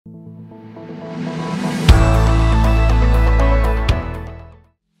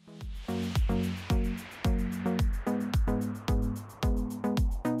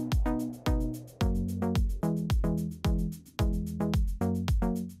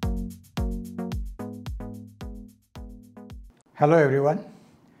Hello everyone.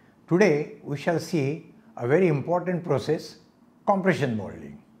 Today we shall see a very important process, compression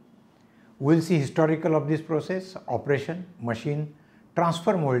molding. We will see historical of this process, operation, machine,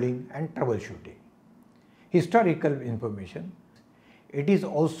 transfer molding and troubleshooting. Historical information. It is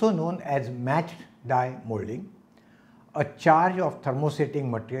also known as matched die molding. A charge of thermosetting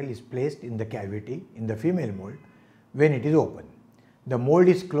material is placed in the cavity in the female mold when it is open. The mold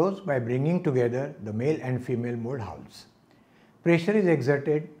is closed by bringing together the male and female mold hulls. Pressure is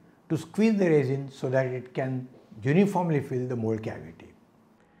exerted to squeeze the resin so that it can uniformly fill the mold cavity.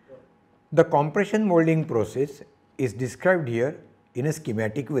 The compression molding process is described here in a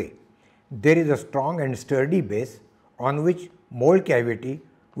schematic way. There is a strong and sturdy base on which mold cavity,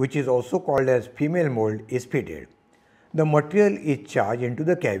 which is also called as female mold, is fitted. The material is charged into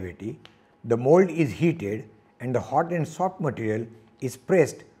the cavity, the mold is heated and the hot and soft material is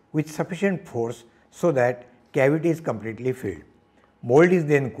pressed with sufficient force so that cavity is completely filled. Mold is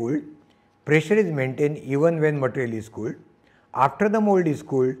then cooled. Pressure is maintained even when material is cooled. After the mold is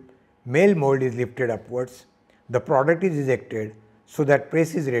cooled, male mold is lifted upwards. The product is ejected so that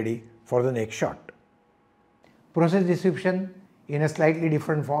press is ready for the next shot. Process description in a slightly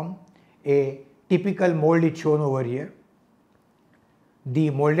different form. A typical mold is shown over here. The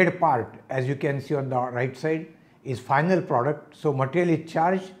molded part, as you can see on the right side, is final product. So material is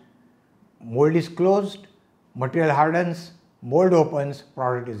charged, mold is closed, material hardens, mold opens,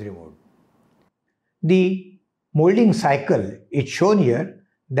 product is removed. The molding cycle is shown here,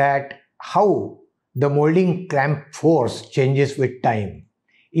 that how the molding clamp force changes with time.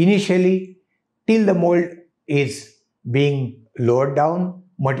 Initially, till the mold is being lowered down,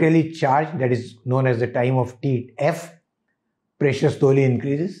 material is charged, that is known as the time of Tf. Pressure slowly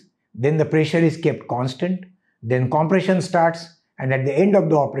increases, then the pressure is kept constant, then compression starts, and at the end of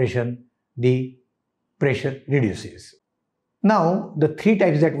the operation, the pressure reduces. Now, the three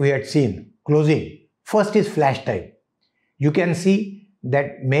types that we had seen, closing. First is flash type. You can see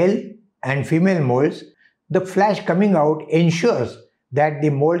that male and female molds, the flash coming out ensures that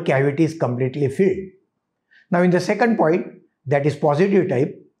the mold cavity is completely filled. Now, in the second point, that is positive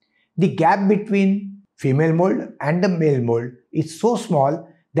type, the gap between female mold and the male mold is so small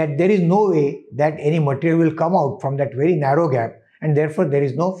that there is no way that any material will come out from that very narrow gap, and therefore there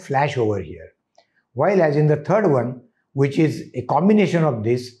is no flash over here. While as in the third one, which is a combination of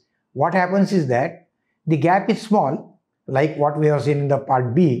this, what happens is that the gap is small, like what we have seen in the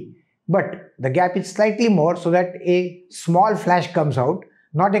part B, but the gap is slightly more so that a small flash comes out,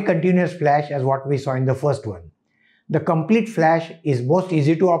 not a continuous flash as what we saw in the first one. The complete flash is most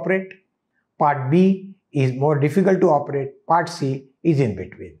easy to operate. Part B is more difficult to operate. Part C is in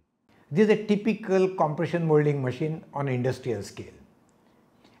between. This is a typical compression molding machine on an industrial scale.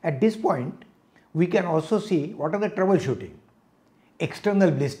 At this point, we can also see what are the troubleshooting. External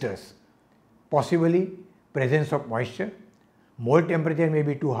blisters, possibly presence of moisture, mold temperature may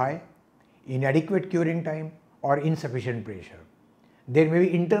be too high, inadequate curing time or insufficient pressure. There may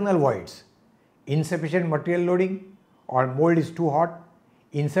be internal voids, insufficient material loading or mold is too hot,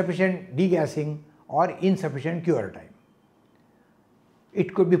 insufficient degassing or insufficient cure time.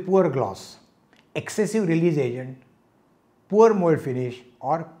 It could be poor gloss, excessive release agent, poor mold finish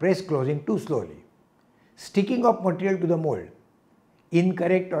or press closing too slowly. Sticking of material to the mold,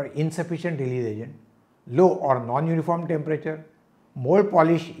 incorrect or insufficient release agent, low or non-uniform temperature, mold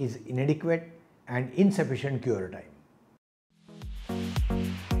polish is inadequate and insufficient cure time.